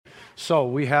So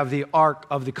we have the Ark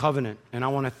of the Covenant, and I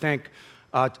want to thank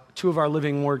two of our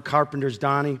Living Word carpenters,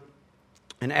 Donnie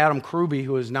and Adam Kruby,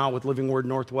 who is now with Living Word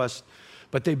Northwest.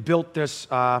 But they built this.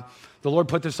 The Lord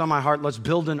put this on my heart. Let's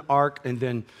build an ark and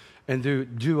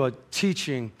do a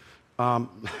teaching.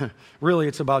 Really,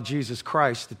 it's about Jesus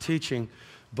Christ, the teaching.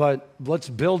 But let's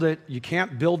build it. You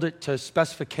can't build it to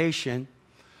specification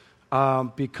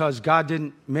because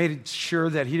God made sure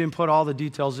that He didn't put all the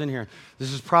details in here.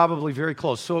 This is probably very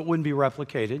close, so it wouldn't be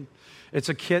replicated. It's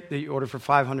a kit that you order for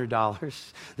 $500.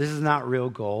 This is not real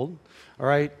gold, all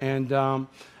right? And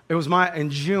it was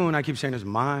in June, I keep saying it was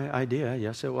my idea.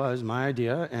 Yes, it was my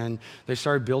idea. And they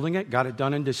started building it, got it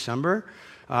done in December.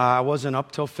 I wasn't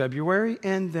up till February,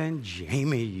 and then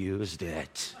Jamie used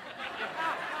it.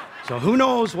 So who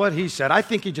knows what he said? I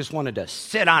think he just wanted to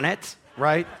sit on it,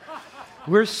 right?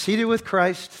 We're seated with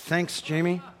Christ. Thanks,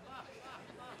 Jamie.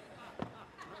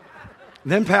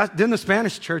 Then the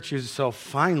Spanish church used it, so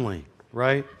finally,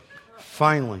 right?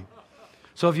 Finally.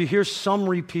 So if you hear some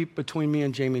repeat between me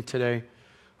and Jamie today,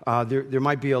 there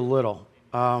might be a little.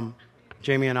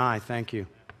 Jamie and I, thank you.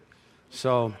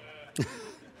 So,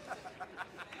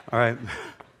 all right.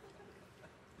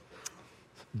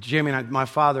 Jamie and I, my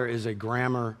father is a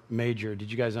grammar major.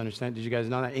 Did you guys understand? Did you guys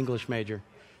know that? English major.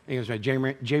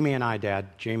 Jamie and I,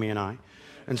 Dad. Jamie and I.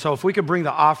 And so if we could bring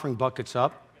the offering buckets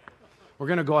up, we're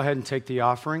going to go ahead and take the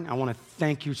offering. I want to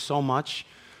thank you so much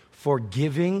for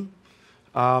giving.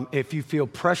 If you feel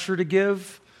pressure to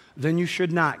give, then you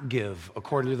should not give,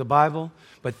 according to the Bible.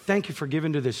 But thank you for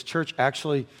giving to this church.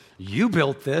 Actually, you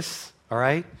built this, all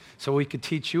right? So we could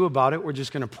teach you about it. We're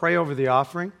just going to pray over the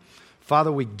offering.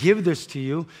 Father, we give this to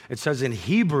you. It says in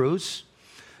Hebrews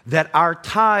that our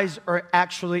tithes are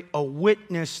actually a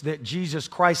witness that Jesus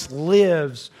Christ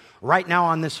lives right now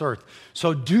on this earth.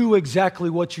 So do exactly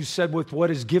what you said with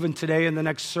what is given today in the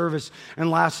next service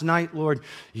and last night, Lord.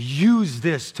 Use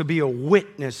this to be a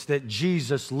witness that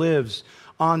Jesus lives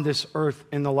on this earth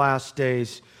in the last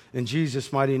days. In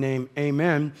Jesus' mighty name,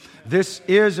 amen. This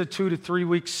is a 2 to 3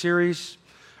 week series.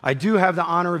 I do have the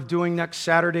honor of doing next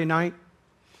Saturday night.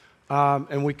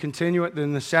 And we continue it.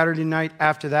 Then the Saturday night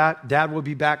after that, Dad will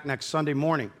be back next Sunday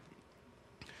morning.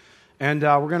 And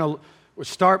we're going to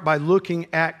start by looking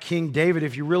at King David.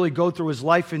 If you really go through his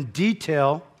life in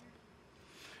detail,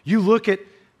 you look at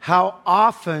how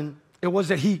often it was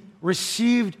that he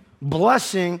received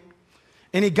blessing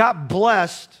and he got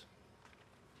blessed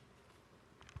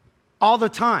all the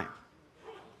time.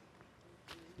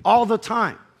 All the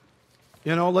time.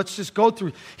 You know, let's just go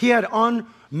through. He had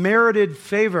unmerited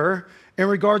favor in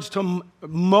regards to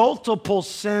multiple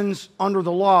sins under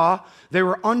the law. They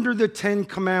were under the 10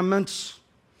 Commandments.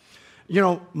 You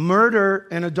know, murder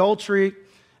and adultery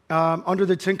under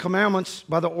the 10 Commandments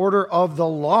by the order of the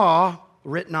law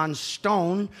written on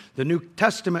stone. The New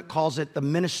Testament calls it the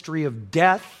ministry of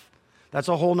death. That's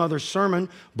a whole nother sermon.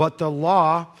 But the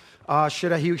law, he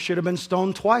should have been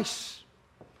stoned twice.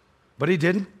 But he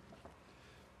didn't.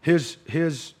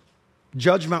 His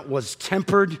judgment was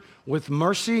tempered with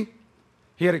mercy.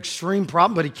 He had extreme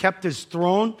problem, but he kept his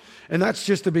throne, and that's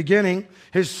just the beginning.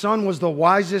 His son was the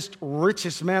wisest,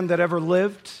 richest man that ever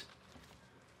lived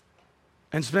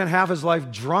and spent half his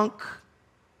life drunk,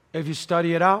 if you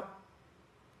study it out,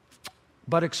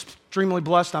 but extremely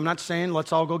blessed. I'm not saying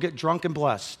let's all go get drunk and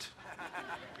blessed.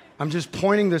 I'm just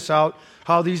pointing this out,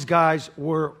 how these guys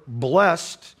were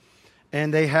blessed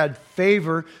and they had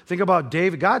favor. Think about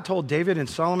David. God told David and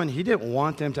Solomon he didn't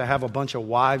want them to have a bunch of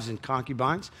wives and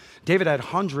concubines. David had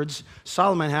hundreds.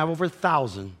 Solomon had over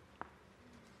 1,000.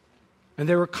 And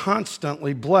they were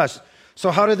constantly blessed.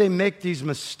 So how do they make these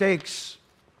mistakes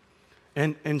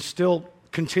and still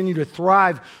continue to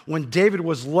thrive when David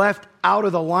was left out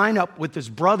of the lineup with his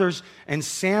brothers and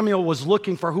Samuel was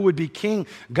looking for who would be king?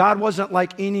 God wasn't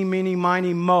like eeny, meeny,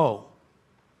 miny, mo.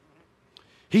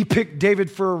 He picked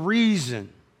David for a reason.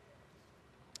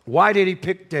 Why did he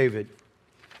pick David?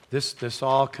 This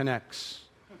all connects.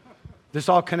 This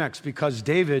all connects because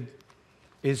David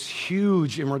is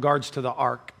huge in regards to the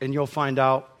ark. And you'll find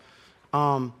out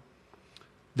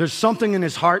there's something in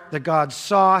his heart that God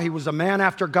saw. He was a man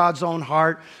after God's own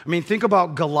heart. I mean, think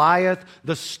about Goliath,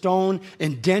 the stone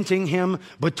indenting him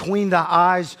between the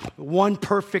eyes. One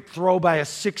perfect throw by a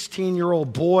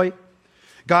 16-year-old boy.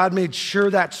 God made sure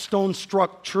that stone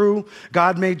struck true.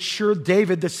 God made sure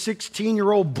David, the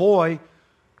 16-year-old boy,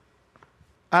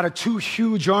 out of 2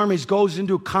 huge armies, goes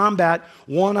into combat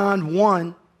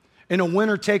one-on-one in a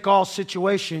winner-take-all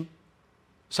situation.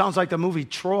 Sounds like the movie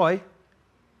Troy.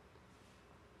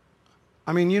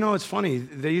 I mean, you know, it's funny.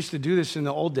 They used to do this in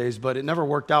the old days, but it never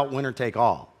worked out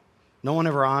winner-take-all. No one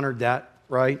ever honored that,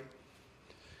 right?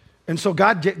 And so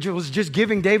God was just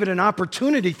giving David an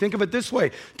opportunity, think of it this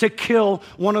way, to kill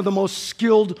one of the most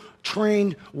skilled,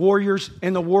 trained warriors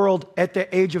in the world at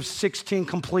the age of 16,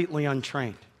 completely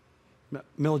untrained.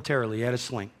 Militarily, he had a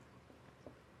sling.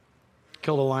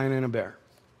 Killed a lion and a bear.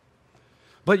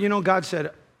 But you know, God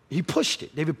said, he pushed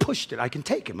it. David pushed it. I can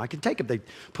take him. I can take him.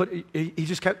 He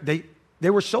just kept, they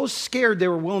were so scared they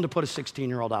were willing to put a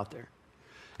 16-year-old out there.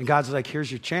 And God's like,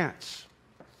 here's your chance.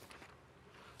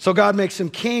 So God makes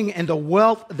him king, and the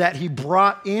wealth that he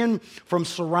brought in from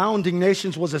surrounding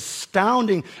nations was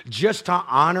astounding just to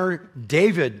honor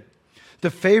David.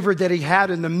 The favor that he had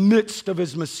in the midst of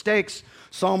his mistakes.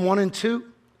 Psalm 1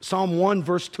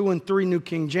 verse 2 and 3, New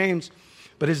King James.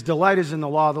 But his delight is in the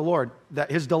law of the Lord. That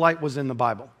his delight was in the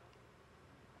Bible.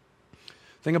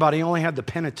 Think about it, he only had the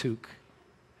Pentateuch.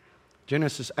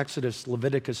 Genesis, Exodus,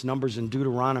 Leviticus, Numbers, and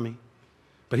Deuteronomy.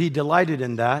 But he delighted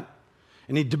in that.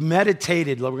 And he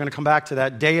meditated, we're going to come back to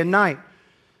that, day and night.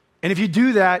 And if you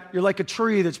do that, you're like a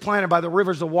tree that's planted by the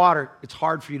rivers of water. It's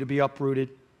hard for you to be uprooted.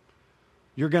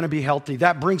 You're going to be healthy.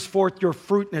 That brings forth your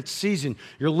fruit in its season.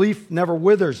 Your leaf never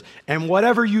withers. And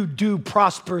whatever you do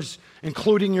prospers,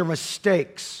 including your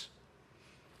mistakes.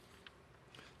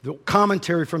 The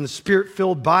commentary from the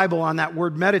Spirit-filled Bible on that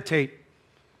word meditate.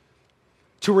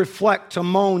 To reflect, to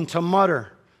moan, to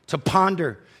mutter, to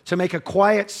ponder, to make a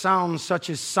quiet sound such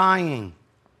as sighing.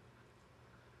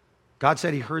 God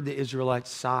said he heard the Israelites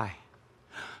sigh.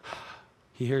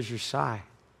 He hears your sigh.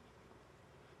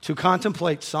 To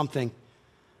contemplate something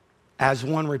as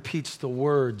one repeats the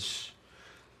words.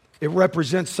 It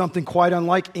represents something quite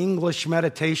unlike English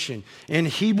meditation. In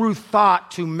Hebrew thought,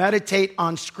 to meditate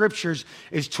on scriptures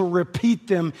is to repeat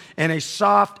them in a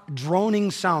soft,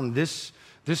 droning sound. This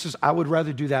is, I would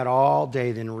rather do that all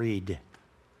day than read.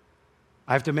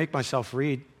 I have to make myself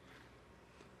read,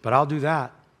 but I'll do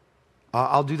that.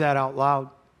 I'll do that out loud.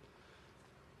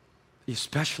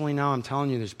 Especially now, I'm telling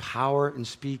you, there's power in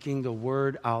speaking the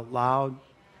word out loud.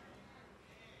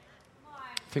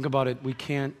 Think about it. We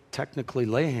can't technically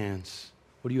lay hands.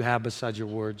 What do you have besides your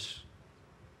words?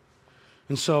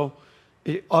 And so,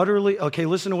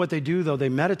 listen to what they do, though. They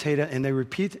meditate and they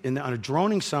repeat on a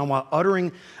droning sound while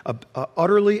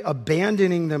utterly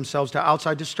abandoning themselves to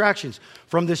outside distractions.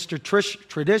 From this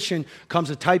tradition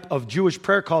comes a type of Jewish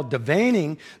prayer called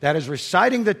devaning, that is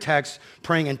reciting the text,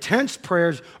 praying intense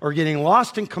prayers, or getting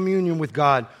lost in communion with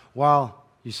God. Wow,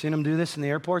 you seen them do this in the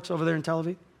airports over there in Tel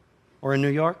Aviv? Or in New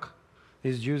York?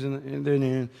 These Jews,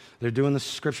 they're doing the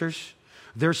scriptures.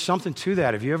 There's something to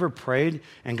that. Have you ever prayed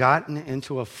and gotten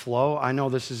into a flow? I know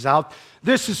this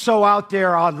is so out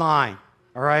there online,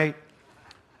 all right?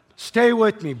 Stay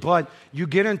with me, but you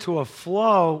get into a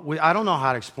flow. I don't know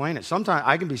how to explain it. Sometimes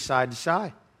I can be side to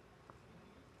side,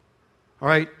 all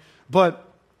right? But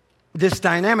this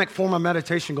dynamic form of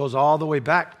meditation goes all the way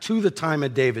back to the time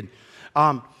of David.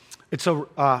 It's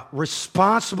a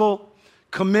responsible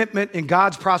commitment in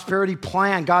God's prosperity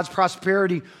plan, God's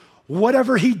prosperity.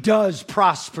 Whatever he does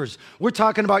prospers. We're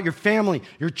talking about your family,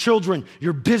 your children,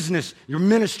 your business, your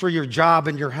ministry, your job,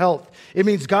 and your health. It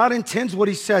means God intends what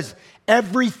he says.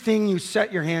 Everything you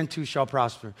set your hand to shall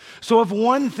prosper. So if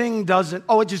one thing doesn't,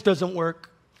 it just doesn't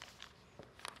work.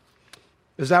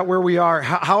 Is that where we are?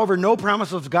 However, no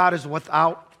promise of God is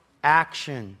without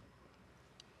action.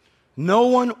 No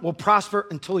one will prosper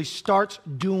until he starts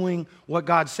doing what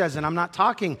God says. And I'm not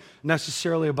talking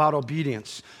necessarily about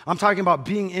obedience. I'm talking about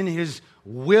being in his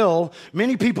will.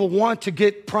 Many people want to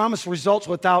get promised results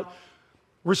without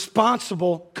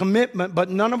responsible commitment, but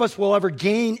none of us will ever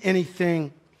gain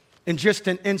anything in just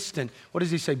an instant. What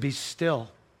does he say? Be still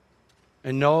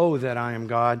and know that I am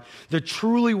God. The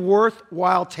truly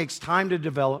worthwhile takes time to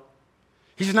develop.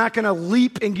 He's not going to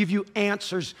leap and give you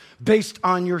answers based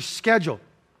on your schedule.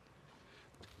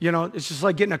 You know, it's just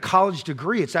like getting a college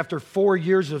degree. It's after 4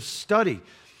 years of study.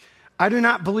 I do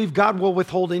not believe God will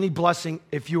withhold any blessing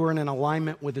if you are in an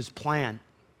alignment with his plan.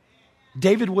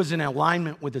 David was in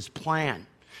alignment with his plan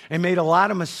and made a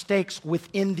lot of mistakes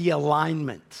within the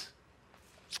alignment.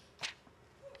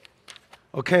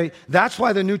 Okay, that's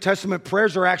why the New Testament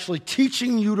prayers are actually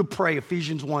teaching you to pray.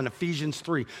 Ephesians 1, Ephesians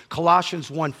 3,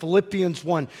 Colossians 1, Philippians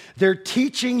 1. They're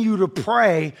teaching you to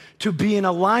pray to be in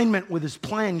alignment with his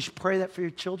plan. You should pray that for your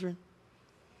children.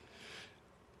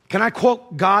 Can I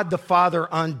quote God the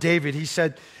Father on David? He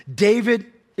said, David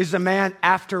is a man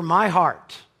after my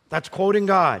heart. That's quoting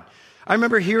God. I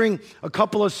remember hearing a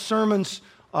couple of sermons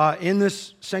in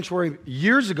this sanctuary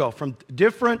years ago from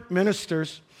different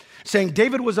ministers saying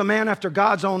David was a man after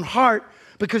God's own heart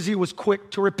because he was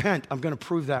quick to repent. I'm going to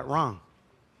prove that wrong.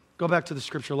 Go back to the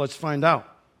scripture. Let's find out.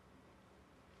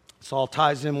 Saul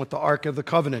ties in with the Ark of the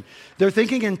Covenant. They're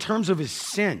thinking in terms of his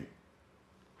sin,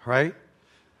 right?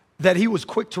 That he was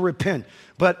quick to repent.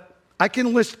 But I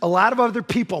can list a lot of other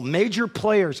people, major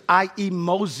players, i.e.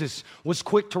 Moses was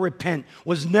quick to repent,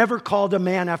 was never called a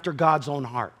man after God's own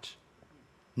heart.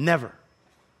 Never.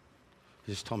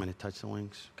 He just told me to touch the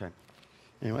wings. Okay.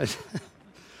 Anyways.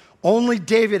 Only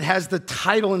David has the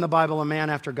title in the Bible, a man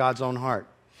after God's own heart.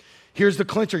 Here's the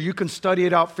clincher. You can study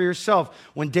it out for yourself.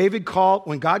 When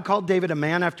God called David a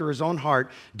man after his own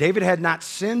heart, David had not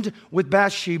sinned with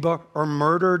Bathsheba or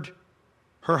murdered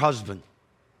her husband.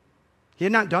 He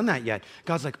had not done that yet.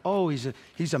 God's like, oh,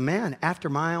 he's a man after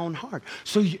my own heart.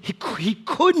 So he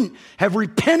couldn't have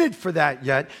repented for that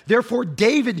yet. Therefore,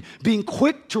 David being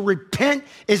quick to repent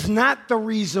is not the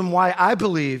reason why I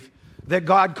believe that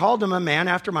God called him a man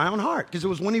after my own heart, because it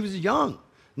was when he was young,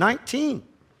 19.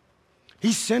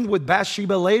 He sinned with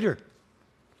Bathsheba later.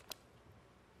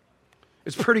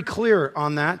 It's pretty clear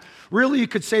on that. Really, you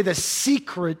could say the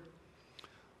secret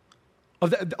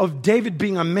of David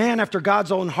being a man after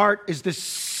God's own heart is the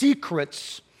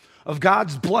secrets of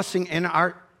God's blessing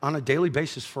on a daily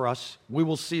basis for us. We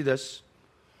will see this.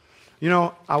 You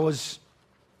know, I was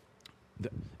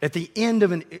at the end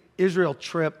of an Israel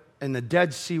trip in the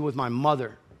Dead Sea with my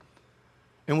mother.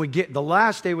 And the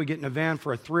last day we get in a van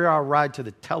for a 3-hour ride to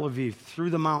the Tel Aviv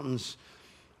through the mountains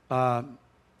of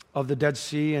the Dead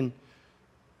Sea. And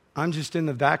I'm just in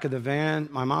the back of the van.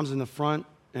 My mom's in the front.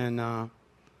 And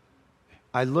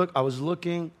I was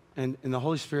looking, and the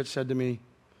Holy Spirit said to me,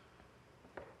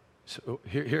 so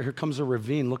here comes a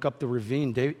ravine. Look up the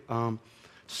ravine.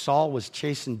 Saul was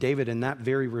chasing David in that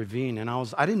very ravine. And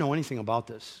I didn't know anything about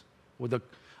this.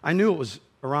 I knew it was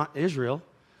around Israel.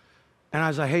 And I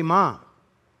was like, hey, Mom,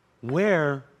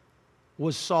 where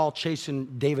was Saul chasing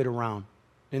David around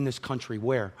in this country?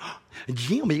 Where?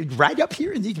 Jim, right up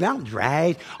here in these mountains,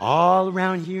 right all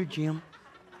around here, Jim.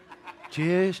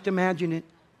 Just imagine it.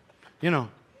 You know,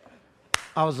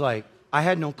 I was like, I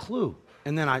had no clue.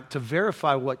 And then to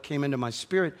verify what came into my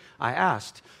spirit, I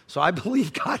asked. So I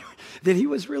believe God that he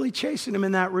was really chasing him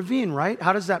in that ravine, right?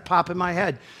 How does that pop in my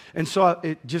head? And so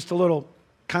just a little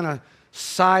kind of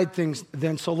side things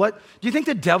then. So do you think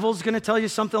the devil's going to tell you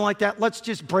something like that? Let's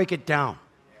just break it down.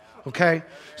 Okay?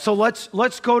 So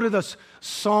let's go to the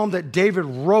psalm that David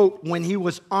wrote when he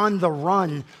was on the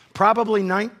run, probably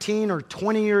 19 or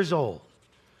 20 years old.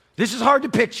 This is hard to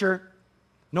picture.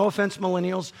 No offense,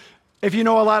 millennials. If you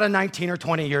know a lot of 19 or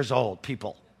 20 years old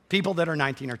people that are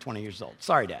 19 or 20 years old.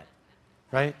 Sorry, Dad.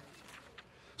 Right?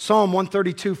 Psalm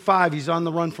 132:5, he's on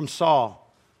the run from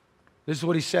Saul. This is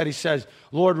what he said. He says,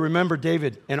 Lord, remember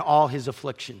David and all his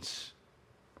afflictions.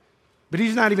 But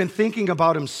he's not even thinking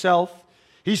about himself.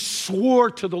 He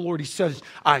swore to the Lord. He says,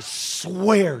 I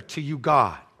swear to you,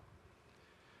 God.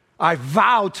 I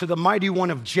vow to the mighty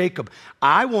one of Jacob,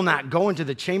 I will not go into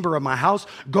the chamber of my house,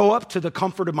 go up to the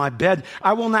comfort of my bed.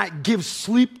 I will not give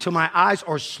sleep to my eyes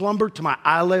or slumber to my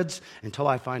eyelids until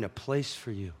I find a place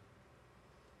for you.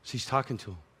 So he's talking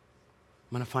to him.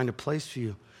 I'm going to find a place for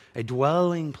you, a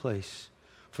dwelling place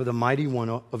for the mighty one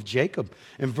of Jacob.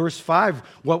 In verse 5,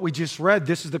 what we just read,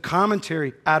 this is the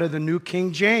commentary out of the New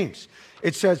King James.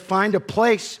 It says, find a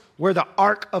place where the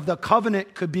Ark of the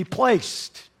Covenant could be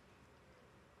placed.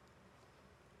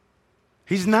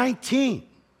 He's 19.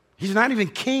 He's not even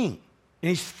king. And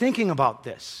he's thinking about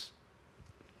this.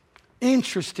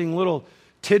 Interesting little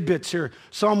tidbits here.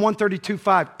 Psalm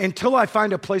 132:5. Until I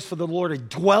find a place for the Lord, a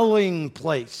dwelling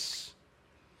place.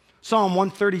 Psalm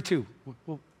 132.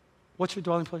 Well, what's your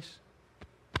dwelling place?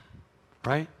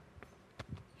 Right?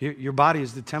 Your body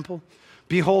is the temple.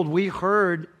 Behold, we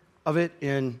heard of it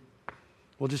in,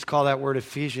 we'll just call that word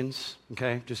Ephesians.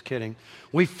 Okay, just kidding.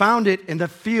 We found it in the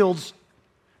fields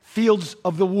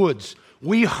of the woods.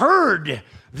 We heard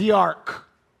the ark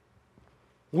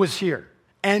was here,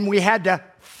 and we had to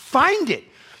find it.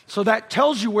 So that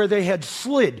tells you where they had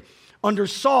slid. Under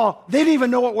Saul, they didn't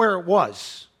even know where it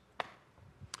was.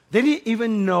 They didn't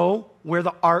even know where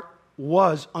the ark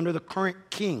was under the current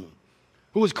king,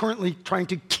 who was currently trying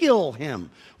to kill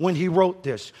him when he wrote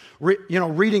this.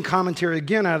 Reading commentary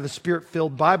again out of the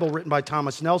Spirit-filled Bible written by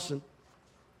Thomas Nelson.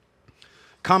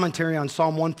 Commentary on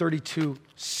Psalm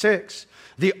 132:6.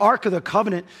 The Ark of the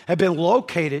Covenant had been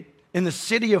located in the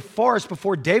city of Forest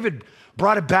before David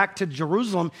brought it back to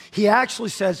Jerusalem. He actually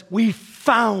says, we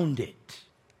found it.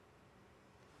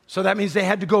 So that means they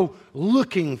had to go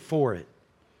looking for it.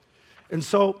 And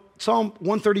so Psalm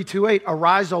 132:8,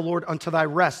 arise, O Lord, unto thy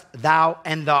rest, thou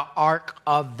and the ark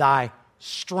of thy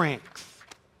strength.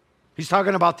 He's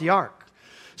talking about the ark.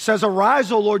 says,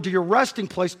 arise, O Lord, to your resting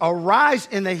place. Arise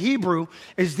in the Hebrew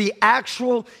is the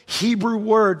actual Hebrew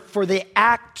word for the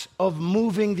act of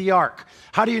moving the ark.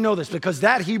 How do you know this? Because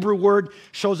that Hebrew word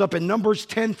shows up in Numbers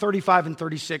 10, 35, and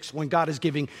 36 when God is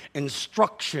giving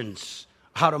instructions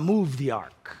how to move the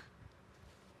ark.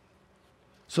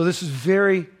 So this is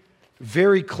very,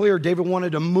 very clear. David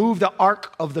wanted to move the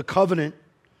Ark of the Covenant.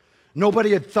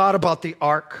 Nobody had thought about the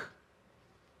ark.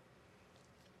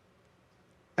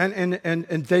 And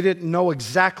they didn't know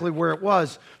exactly where it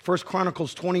was. 1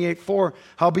 Chronicles 28:4,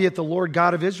 howbeit the Lord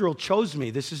God of Israel chose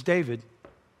me, this is David,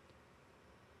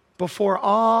 before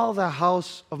all the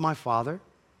house of my father,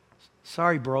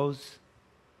 sorry bros,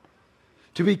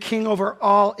 to be king over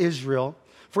all Israel,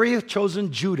 for he hath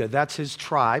chosen Judah, that's his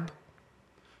tribe,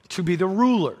 to be the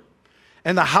ruler.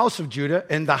 And the house of Judah,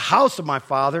 and the house of my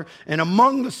father, and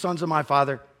among the sons of my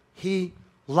father, he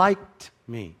liked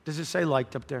me. Does it say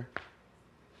liked up there?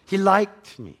 He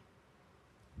liked me.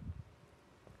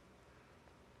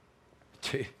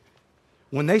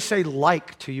 When they say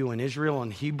like to you in Israel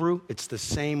in Hebrew, it's the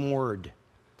same word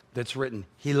that's written.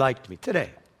 He liked me today.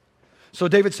 So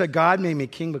David said, God made me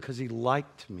king because he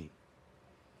liked me.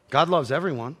 God loves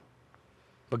everyone,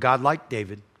 but God liked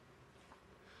David.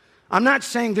 I'm not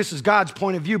saying this is God's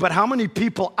point of view, but how many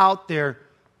people out there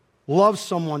love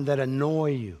someone that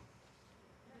annoy you?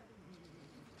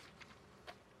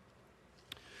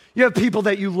 You have people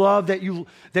that you love, that you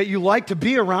like to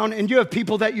be around, and you have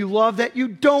people that you love that you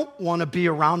don't want to be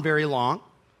around very long.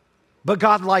 But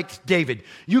God liked David.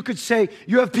 You could say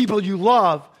you have people you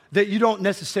love that you don't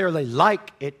necessarily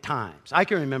like at times. I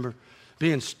can remember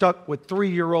being stuck with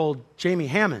 3-year-old Jamie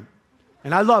Hammond,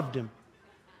 and I loved him,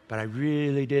 but I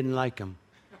really didn't like him.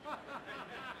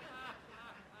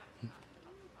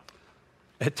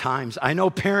 At times, I know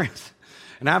parents,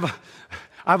 and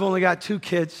I've only got 2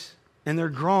 kids, and they're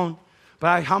grown.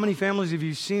 But how many families have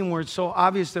you seen where it's so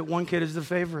obvious that one kid is the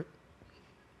favorite?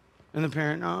 And the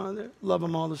parent, oh, they love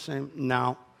them all the same.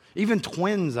 No. Even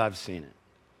twins, I've seen it.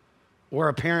 Where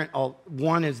a parent,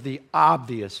 one is the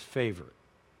obvious favorite,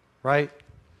 right?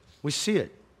 We see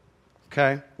it,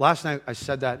 okay? Last night I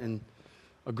said that, and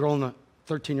a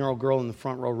 13-year-old girl in the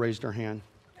front row raised her hand.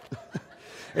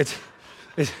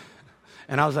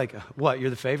 And I was like, what,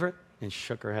 you're the favorite? And she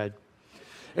shook her head.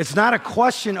 It's not a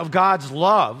question of God's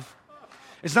love.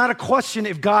 It's not a question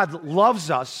if God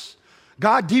loves us.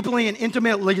 God deeply and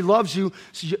intimately loves you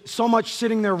so much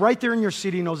sitting there, right there in your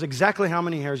seat, he knows exactly how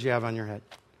many hairs you have on your head.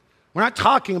 We're not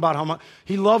talking about how much.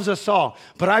 He loves us all.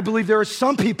 But I believe there are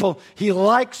some people he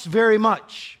likes very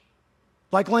much,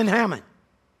 like Lynn Hammond.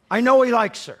 I know he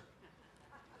likes her.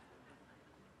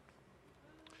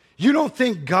 You don't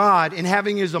think God, in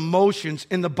having his emotions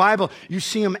in the Bible, you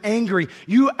see him angry.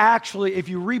 You actually, if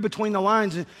you read between the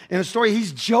lines in a story,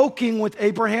 he's joking with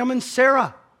Abraham and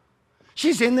Sarah.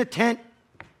 She's in the tent,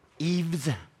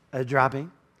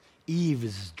 eavesdropping,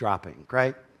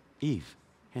 right? Eve,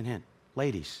 hint,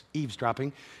 ladies,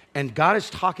 eavesdropping. And God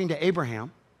is talking to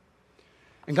Abraham,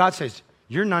 and God says,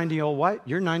 your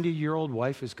 90-year-old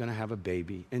wife is going to have a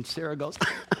baby. And Sarah goes,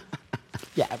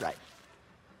 yeah, right.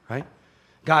 Right?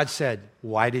 God said,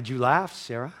 why did you laugh,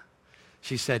 Sarah?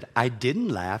 She said, I didn't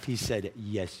laugh. He said,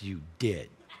 yes, you did.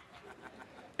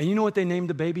 And you know what they named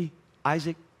the baby?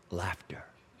 Isaac? Laughter.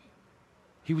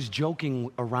 He was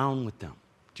joking around with them.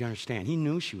 Do you understand? He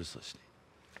knew she was listening,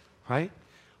 right?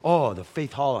 Oh, the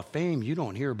Faith Hall of Fame, you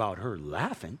don't hear about her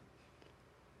laughing,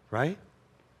 right?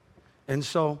 And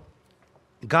so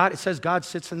it says God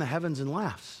sits in the heavens and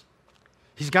laughs.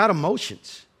 He's got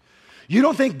emotions. You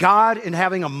don't think God, in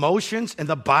having emotions in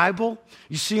the Bible,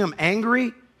 you see him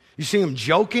angry, you see him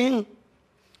joking,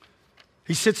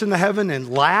 he sits in the heaven and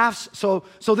laughs. So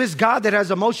this God that has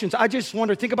emotions, I just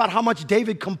wonder, think about how much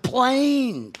David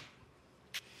complained.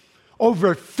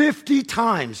 Over 50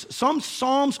 times. Some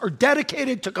psalms are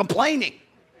dedicated to complaining.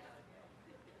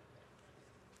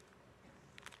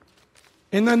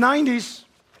 In the 90s,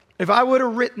 if I would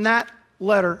have written that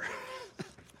letter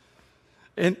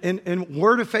in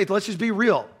word of faith, let's just be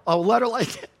real, a letter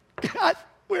like, God,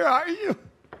 where are you?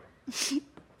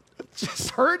 Just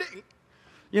hurting.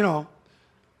 You know,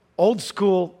 old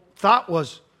school thought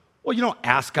was, well, you don't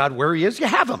ask God where he is, you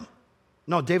have him.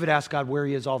 No, David asked God where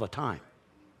he is all the time.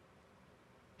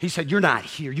 He said, you're not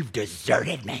here, you've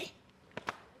deserted me.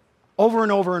 Over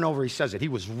and over and over he says it. He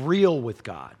was real with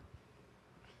God.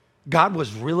 God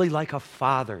was really like a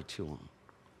father to him.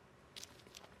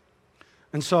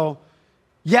 And so,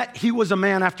 yet he was a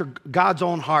man after God's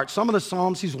own heart. Some of the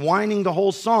Psalms, he's whining the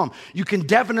whole Psalm. You can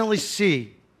definitely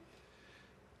see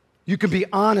You can be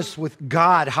honest with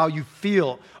God how you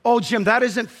feel. Oh, Jim, that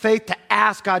isn't faith to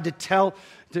ask God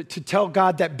to tell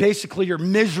God that basically you're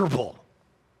miserable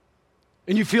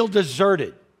and you feel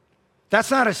deserted.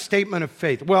 That's not a statement of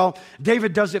faith. Well,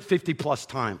 David does it 50 plus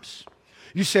times.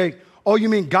 You say, oh, you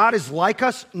mean God is like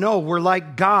us? No, we're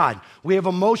like God. We have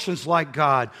emotions like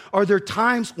God. Are there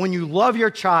times when you love your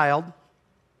child,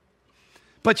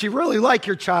 but you really like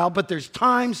your child, but there's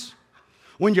times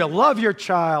when you love your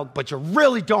child, but you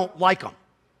really don't like them?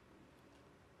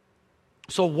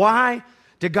 So why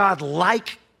did God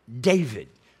like David?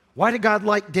 Why did God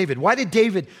like David? Why did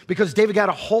David? Because David got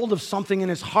a hold of something in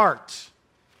his heart.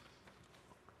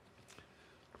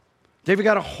 David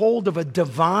got a hold of a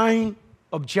divine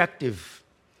objective.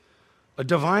 A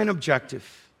divine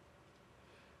objective.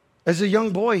 As a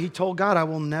young boy, he told God, I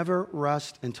will never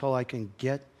rest until I can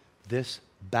get this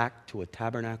back to a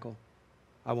tabernacle.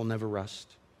 I will never rest.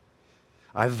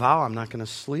 I vow I'm not going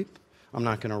to sleep. I'm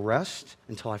not going to rest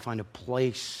until I find a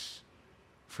place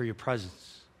for your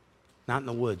presence. Not in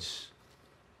the woods.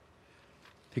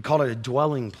 He called it a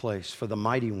dwelling place for the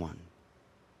mighty one.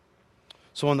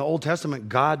 So in the Old Testament,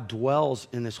 God dwells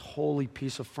in this holy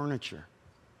piece of furniture.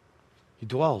 He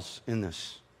dwells in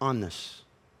this, on this.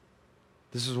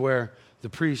 This is where the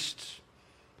priests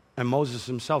and Moses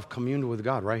himself communed with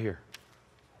God, right here.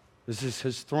 This is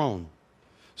his throne.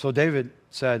 So David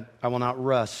said, I will not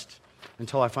rest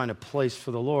until I find a place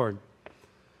for the Lord.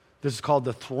 This is called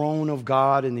the throne of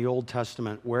God in the Old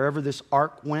Testament. Wherever this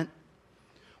ark went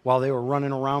while they were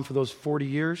running around for those 40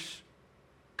 years,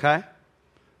 okay?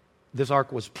 This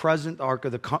ark was present, the ark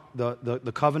of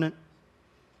the covenant,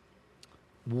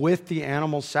 with the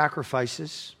animal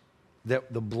sacrifices,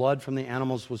 that the blood from the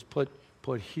animals was put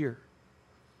here,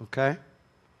 okay?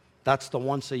 That's the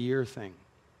once a year thing,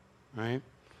 right?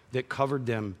 That covered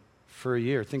them for a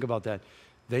year. Think about that.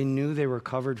 They knew they were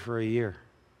covered for a year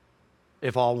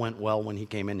if all went well when he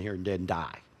came in here and didn't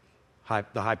die,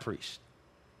 the high priest.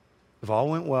 If all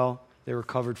went well, they were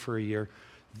covered for a year.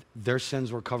 Their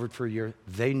sins were covered for a year.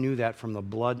 They knew that from the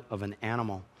blood of an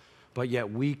animal. But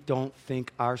yet we don't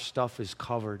think our stuff is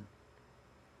covered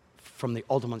from the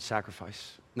ultimate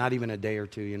sacrifice. Not even a day or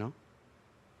two, you know.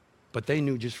 But they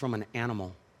knew just from an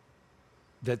animal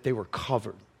that they were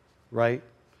covered, right?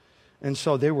 And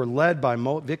so they were led by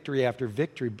victory after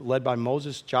victory, led by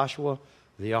Moses, Joshua,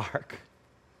 the ark,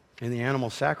 and the animal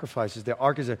sacrifices. The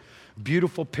ark is a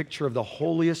beautiful picture of the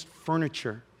holiest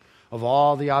furniture of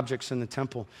all the objects in the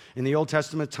temple. In the Old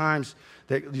Testament times,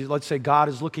 let's say God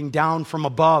is looking down from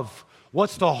above.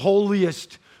 What's the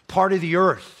holiest part of the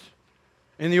earth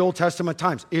in the Old Testament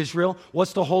times? Israel.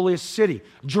 What's the holiest city?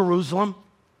 Jerusalem.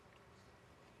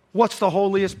 What's the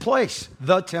holiest place?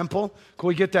 The temple. Can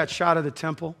we get that shot of the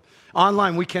temple?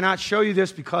 Online, we cannot show you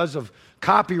this because of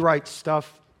copyright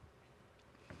stuff.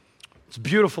 It's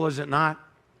beautiful, is it not?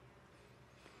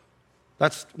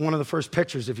 That's one of the first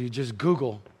pictures if you just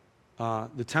Google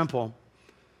the temple.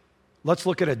 Let's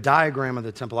look at a diagram of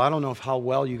the temple. I don't know how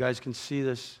well you guys can see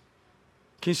this.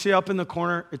 Can you see up in the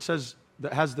corner? It says,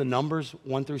 that has the numbers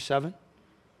 1 through 7.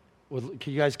 Well,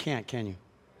 you guys can't, can you?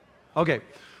 Okay.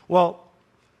 Well,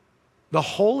 the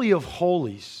Holy of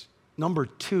Holies, number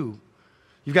 2.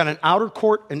 You've got an outer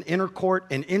court, an inner court,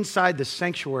 and inside the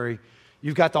sanctuary,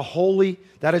 you've got the holy.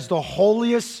 That is the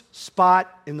holiest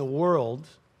spot in the world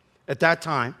at that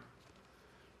time.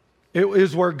 It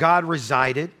is where God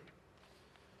resided.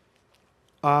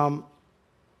 In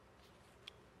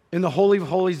the Holy of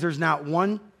Holies, there's not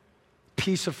one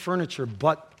piece of furniture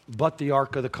but the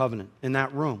Ark of the Covenant in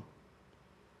that room.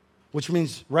 Which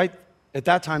means right at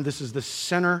that time, this is the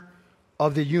center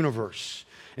of the universe.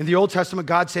 In the Old Testament,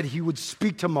 God said he would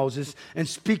speak to Moses and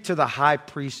speak to the high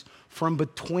priest from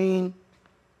between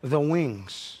the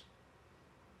wings.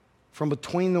 From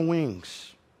between the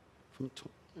wings. From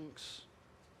between the wings.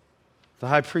 The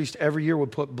high priest every year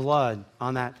would put blood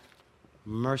on that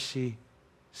mercy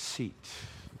seat.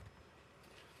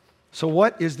 So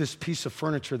what is this piece of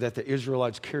furniture that the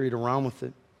Israelites carried around with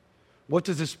it? What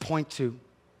does this point to?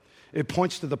 It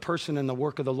points to the person and the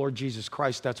work of the Lord Jesus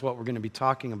Christ. That's what we're going to be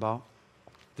talking about.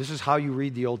 This is how you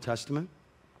read the Old Testament.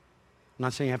 I'm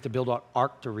not saying you have to build an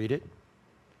ark to read it.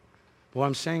 But what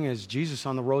I'm saying is Jesus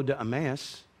on the road to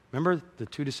Emmaus, remember the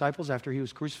 2 disciples after he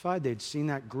was crucified? They'd seen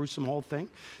that gruesome whole thing.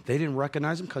 They didn't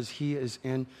recognize him because he is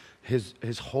in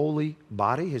his holy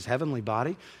body, his heavenly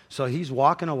body. So he's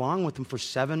walking along with them for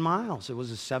 7 miles. It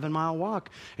was a 7-mile walk.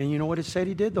 And you know what it said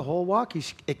he did the whole walk? He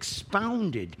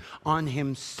expounded on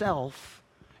himself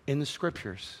in the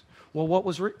scriptures. Well, what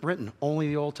was written? Only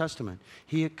the Old Testament.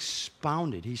 He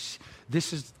expounded.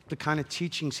 This is the kind of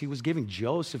teachings he was giving.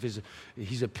 Joseph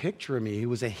he's a picture of me. He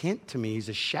was a hint to me. He's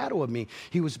a shadow of me.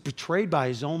 He was betrayed by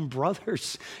his own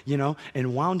brothers,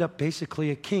 and wound up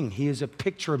basically a king. He is a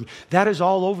picture of me. That is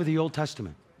all over the Old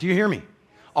Testament. Do you hear me?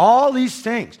 All these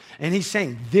things. And he's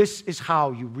saying, this is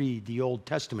how you read the Old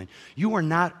Testament. You are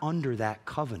not under that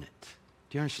covenant.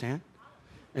 Do you understand?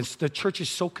 And the church is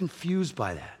so confused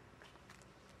by that.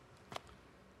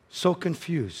 So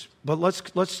confused. But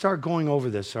let's start going over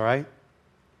this, all right?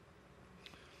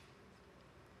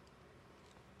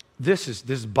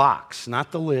 This box,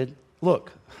 not the lid.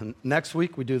 Look, next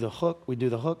week we do the hook, we do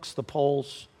the hooks, the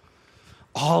poles.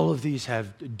 All of these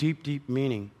have deep, deep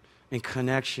meaning and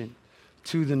connection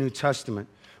to the New Testament.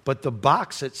 But the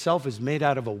box itself is made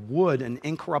out of a wood, an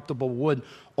incorruptible wood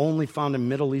only found in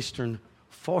Middle Eastern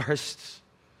forests.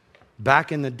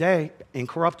 Back in the day,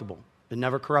 incorruptible. It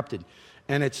never corrupted.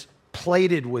 And it's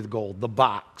plated with gold. The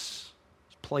box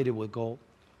is plated with gold.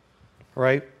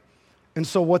 Right? And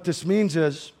so what this means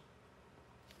is,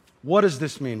 what does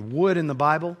this mean? Wood in the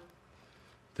Bible.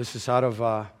 This is out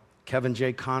of Kevin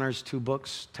J. Connor's 2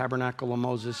 books, Tabernacle of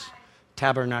Moses,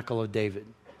 Tabernacle of David.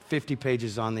 50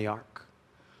 pages on the ark.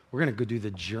 We're going to go do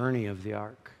the journey of the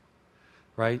ark,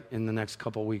 right? In the next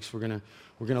couple of weeks, we're going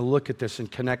to look at this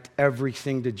and connect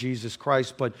everything to Jesus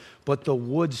Christ. But the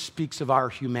wood speaks of our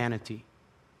humanity,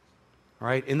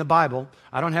 right? In the Bible,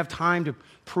 I don't have time to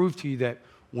prove to you that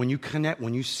when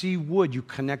you see wood, you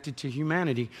connect it to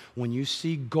humanity. When you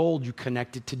see gold, you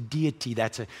connect it to deity.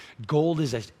 Gold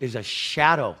is a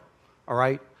shadow, all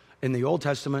right? In the Old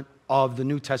Testament of the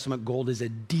New Testament, gold is a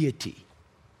deity.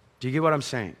 Do you get what I'm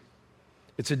saying?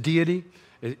 It's a deity.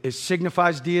 It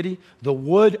signifies deity. The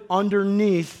wood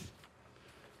underneath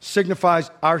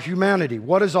signifies our humanity.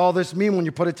 What does all this mean when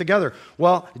you put it together?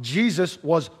 Well, Jesus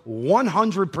was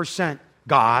 100%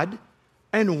 God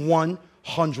and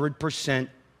 100%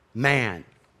 man.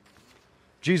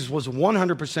 Jesus was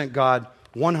 100% God,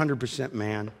 100%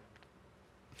 man.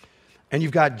 And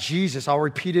you've got Jesus, I'll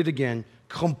repeat it again,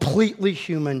 completely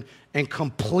human and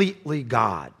completely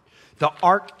God. The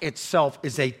ark itself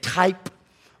is a type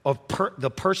of the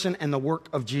person and the work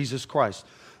of Jesus Christ.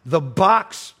 The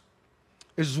box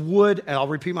is wood, and I'll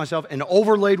repeat myself, and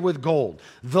overlaid with gold.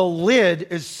 The lid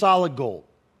is solid gold.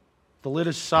 The lid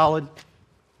is solid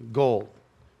gold.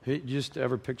 You just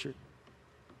ever picture it?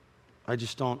 I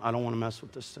don't want to mess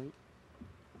with this thing.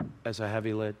 As a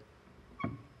heavy lid.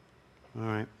 All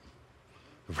right.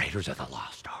 Raiders of the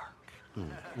Lost Ark.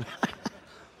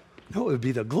 No, it would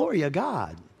be the glory of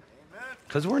God.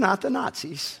 Because we're not the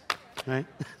Nazis, right?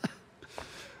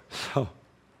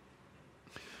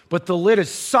 But the lid is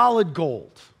solid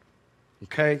gold,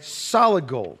 okay? Solid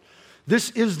gold. This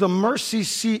is the mercy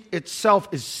seat itself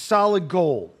is solid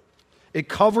gold. It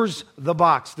covers the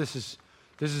box. This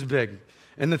is big.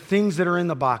 And the things that are in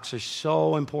the box are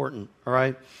so important, all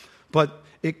right? But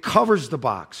it covers the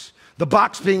box. The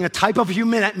box being a type of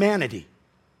humanity.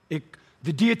 The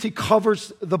deity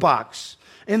covers the box.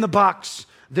 In the box,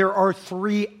 there are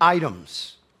 3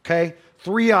 items, okay?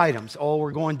 3 items. Oh,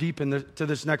 we're going deep into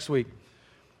this next week.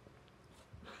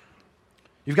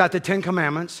 You've got the 10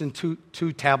 Commandments in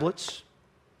two tablets.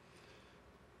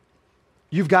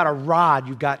 You've got a rod.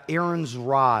 You've got Aaron's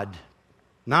rod.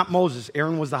 Not Moses.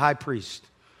 Aaron was the high priest.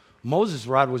 Moses'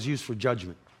 rod was used for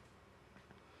judgment.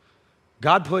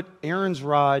 God put Aaron's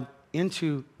rod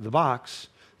into the box.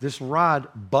 This rod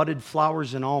budded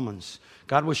flowers and almonds.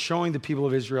 God was showing the people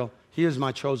of Israel, he is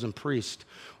my chosen priest.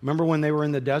 Remember when they were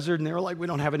in the desert and they were like, we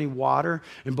don't have any water?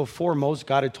 And before Moses,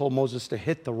 God had told Moses to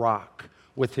hit the rock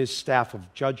with his staff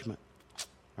of judgment.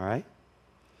 All right?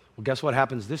 Well, guess what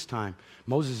happens this time?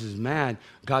 Moses is mad.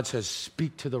 God says,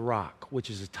 speak to the rock, which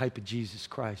is a type of Jesus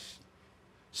Christ.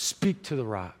 Speak to the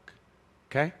rock.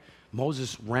 Okay?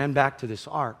 Moses ran back to this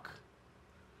ark,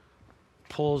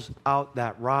 pulls out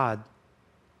that rod.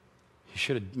 He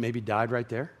should have maybe died right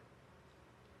there.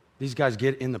 These guys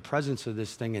get in the presence of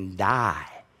this thing and die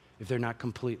if they're not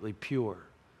completely pure.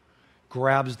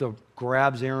 Grabs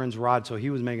Aaron's rod, so he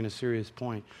was making a serious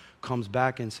point. Comes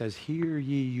back and says, hear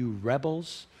ye, you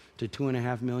rebels, to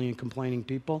 2.5 million complaining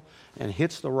people, and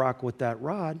hits the rock with that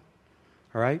rod.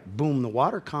 All right? Boom, the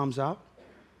water comes out,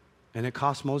 and it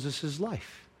cost Moses his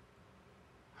life.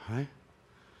 All right?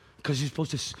 Because you're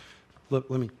supposed to, look,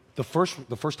 the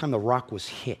first time the rock was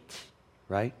hit,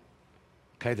 right?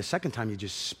 Okay, the second time you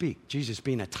just speak. Jesus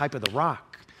being a type of the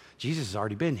rock. Jesus has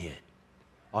already been hit.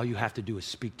 All you have to do is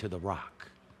speak to the rock.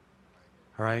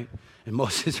 All right? And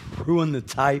Moses ruined the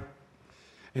type,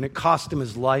 and it cost him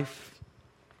his life.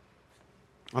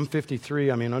 I'm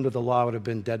 53. I mean, under the law, I would have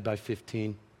been dead by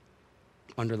 15.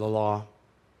 Under the law.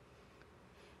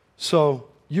 So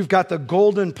you've got the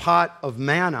golden pot of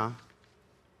manna.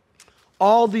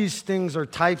 All these things are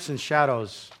types and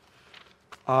shadows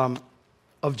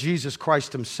of Jesus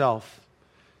Christ himself.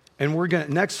 And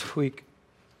next week,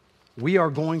 we are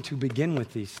going to begin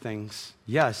with these things.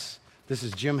 Yes, this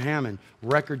is Jim Hammond.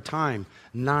 Record time,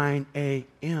 9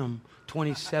 a.m.,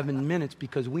 27 minutes,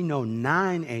 because we know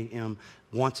 9 a.m.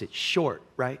 wants it short,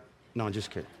 right? No, I'm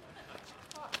just kidding.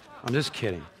 I'm just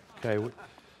kidding. Okay,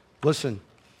 listen,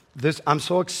 I'm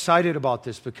so excited about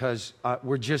this because I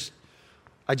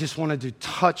just wanted to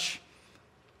touch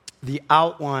the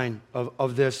outline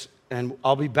of this, and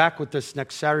I'll be back with this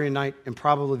next Saturday night and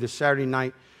probably the Saturday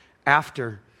night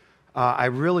after. I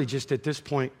really just at this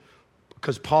point,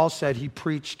 because Paul said he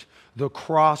preached the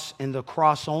cross and the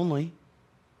cross only.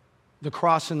 The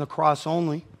cross and the cross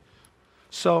only.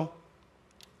 So,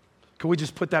 can we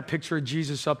just put that picture of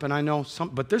Jesus up? And I know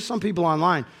but there's some people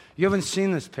online, you haven't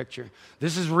seen this picture.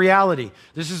 This is reality.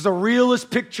 This is the realest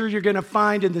picture you're going to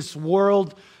find in this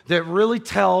world that really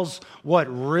tells what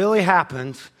really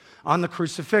happened on the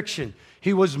crucifixion.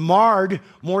 He was marred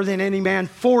more than any man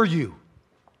for you.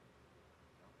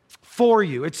 For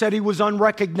you. It said he was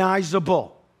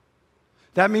unrecognizable.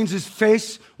 That means his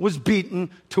face was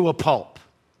beaten to a pulp.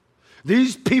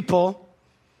 These people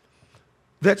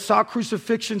that saw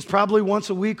crucifixions probably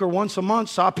once a week or once a month,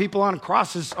 saw people on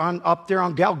crosses up there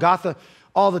on Golgotha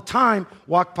all the time,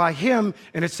 walked by him,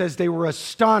 and it says they were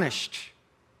astonished.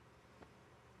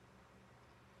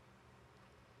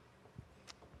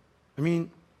 I mean,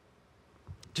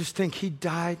 just think he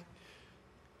died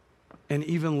and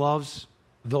even loves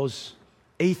those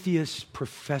atheist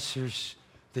professors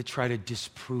that try to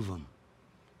disprove him.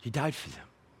 He died for them.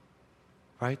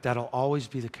 Right? That'll always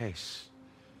be the case,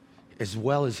 as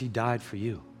well as he died for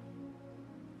you.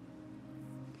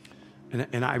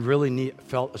 And I really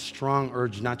felt a strong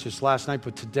urge, not just last night,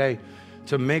 but today,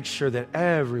 to make sure that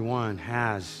everyone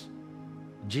has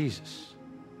Jesus.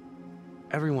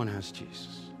 Everyone has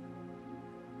Jesus.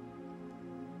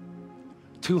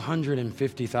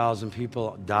 250,000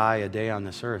 people die a day on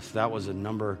this earth. That was a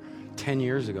number 10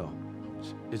 years ago.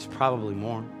 It's probably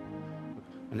more.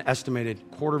 An estimated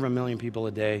 250,000 people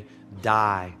a day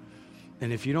die.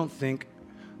 And if you don't think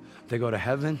they go to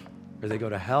heaven or they go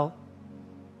to hell,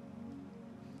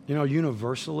 you know,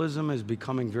 universalism is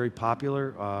becoming very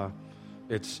popular.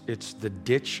 It's the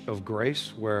ditch of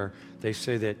grace where they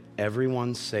say that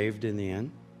everyone's saved in the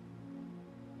end.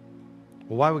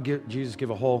 Well, why would Jesus give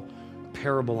a whole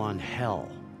parable on hell?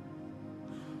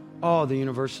 Oh, the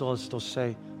universalists will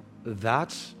say,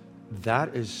 that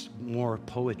is more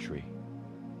poetry.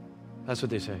 That's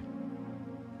what they say.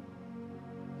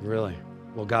 Really?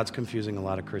 Well, God's confusing a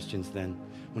lot of Christians then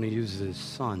when he uses his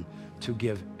son to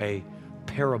give a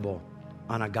parable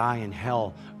on a guy in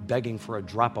hell begging for a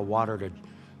drop of water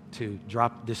to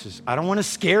drop. I don't want to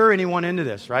scare anyone into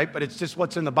this, right? But it's just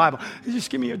what's in the Bible. Just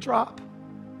give me a drop.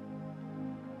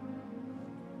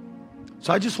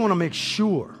 So I just want to make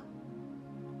sure.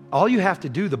 All you have to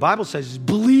do, the Bible says, is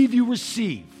believe you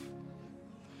receive.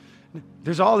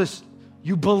 There's all this.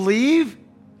 You believe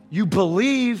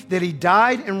that he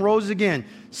died and rose again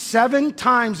 7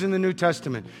 times in the New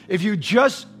Testament. If you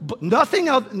just, nothing,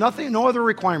 no other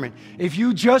requirement. If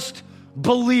you just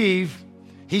believe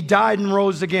he died and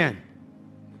rose again.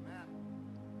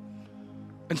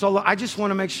 And so I just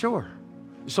want to make sure.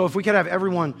 So if we could have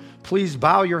everyone, please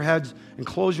bow your heads and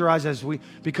close your eyes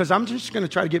because I'm just going to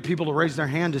try to get people to raise their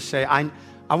hand to say, I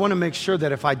want to make sure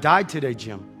that if I died today,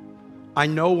 Jim, I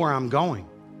know where I'm going.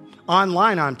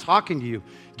 Online, I'm talking to you.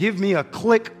 Give me a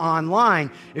click online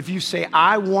if you say,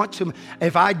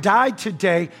 if I died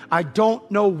today, I don't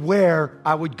know where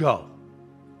I would go.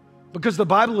 Because the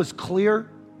Bible is clear.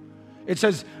 It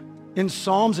says in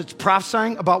Psalms, it's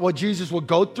prophesying about what Jesus would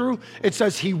go through. It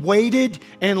says he waited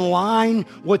in line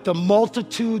with the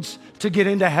multitudes to get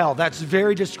into hell. That's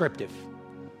very descriptive.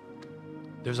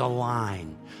 There's a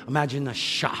line. Imagine the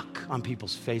shock on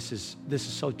people's faces. This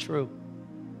is so true.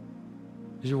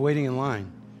 As you're waiting in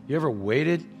line. You ever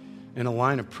waited in a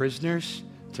line of prisoners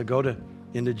to go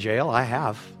into jail? I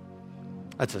have.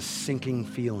 That's a sinking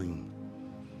feeling.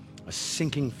 A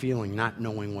sinking feeling, not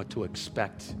knowing what to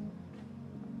expect.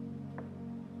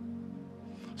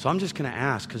 So I'm just going to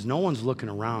ask, because no one's looking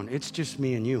around. It's just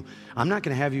me and you. I'm not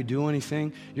going to have you do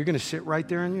anything. You're going to sit right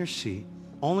there in your seat.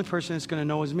 Only person that's going to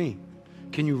know is me.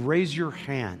 Can you raise your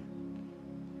hand?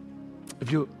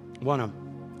 If you want to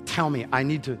tell me, I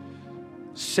need to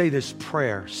say this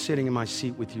prayer sitting in my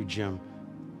seat with you, Jim.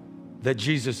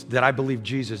 that I believe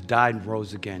Jesus died and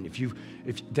rose again.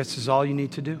 If this is all you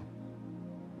need to do.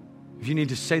 If you need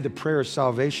to say the prayer of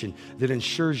salvation that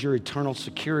ensures your eternal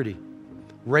security,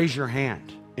 raise your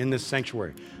hand in this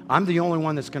sanctuary. I'm the only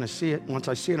one that's going to see it. Once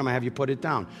I see it, I'm going to have you put it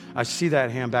down. I see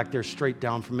that hand back there straight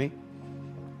down from me.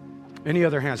 Any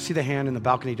other hands? See the hand in the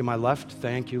balcony to my left?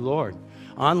 Thank you, Lord.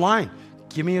 Online,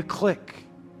 give me a click.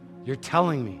 You're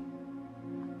telling me.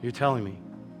 You're telling me.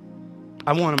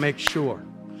 I want to make sure.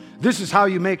 This is how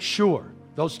you make sure.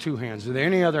 Those two hands. Are there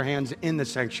any other hands in the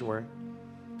sanctuary?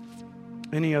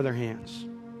 Any other hands?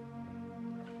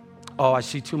 Oh, I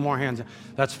see two more hands.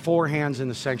 That's 4 hands in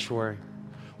the sanctuary.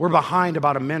 We're behind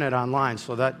about a minute online,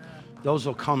 so that those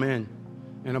will come in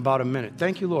about a minute.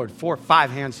 Thank you, Lord. 5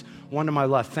 hands, one to my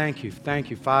left. Thank you. Thank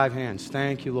you. 5 hands.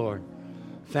 Thank you, Lord.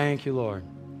 Thank you, Lord.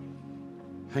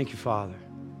 Thank you, Father.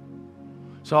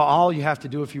 So all you have to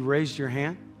do if you raised your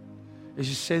hand is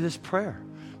just say this prayer.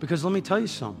 Because let me tell you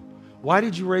something. Why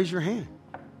did you raise your hand?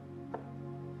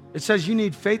 It says you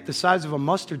need faith the size of a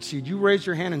mustard seed. You raised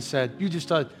your hand and said, you just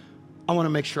thought, I want to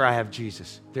make sure I have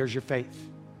Jesus. There's your faith.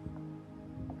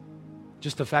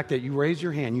 Just the fact that you raised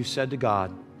your hand, you said to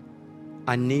God,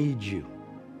 I need you.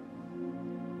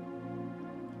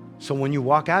 So when you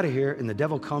walk out of here and the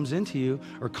devil comes into you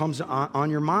or comes on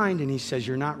your mind and he says,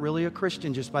 you're not really a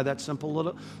Christian just by that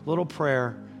simple little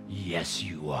prayer, yes,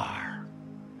 you are.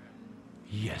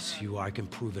 Yes, you are. I can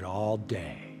prove it all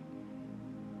day.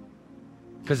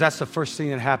 Because that's the first thing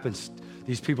that happens.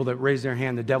 These people that raise their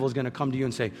hand, the devil's going to come to you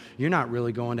and say, you're not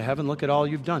really going to heaven. Look at all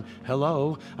you've done.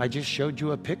 Hello, I just showed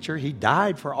you a picture. He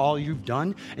died for all you've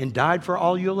done and died for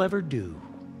all you'll ever do.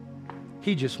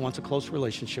 He just wants a close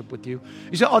relationship with you.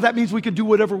 You say, oh, that means we can do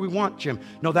whatever we want, Jim.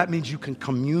 No, that means you can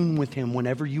commune with him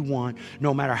whenever you want.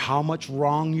 No matter how much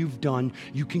wrong you've done,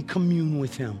 you can commune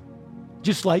with him.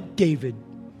 Just like David.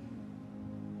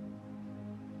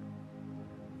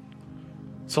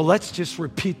 So let's just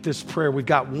repeat this prayer. We've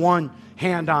got 1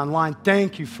 hand online.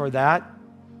 Thank you for that.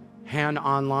 Hand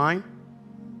online.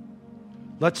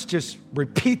 Let's just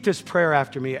repeat this prayer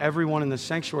after me. Everyone in the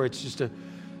sanctuary, it's just a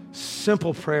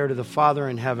simple prayer to the Father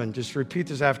in heaven. Just repeat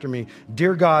this after me.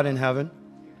 Dear God in heaven,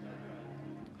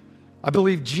 I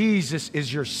believe Jesus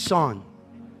is your Son.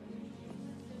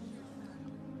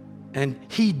 And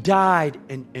he died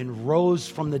and rose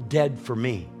from the dead for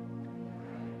me.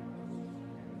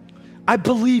 I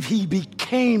believe he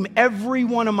became every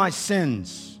one of my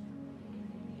sins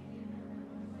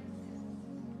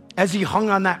as he hung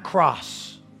on that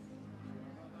cross.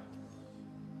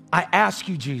 I ask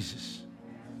you, Jesus,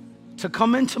 to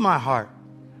come into my heart,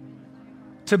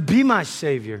 to be my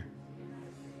Savior,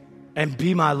 and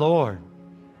be my Lord.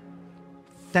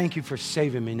 Thank you for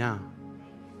saving me now.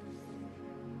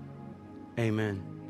 Amen.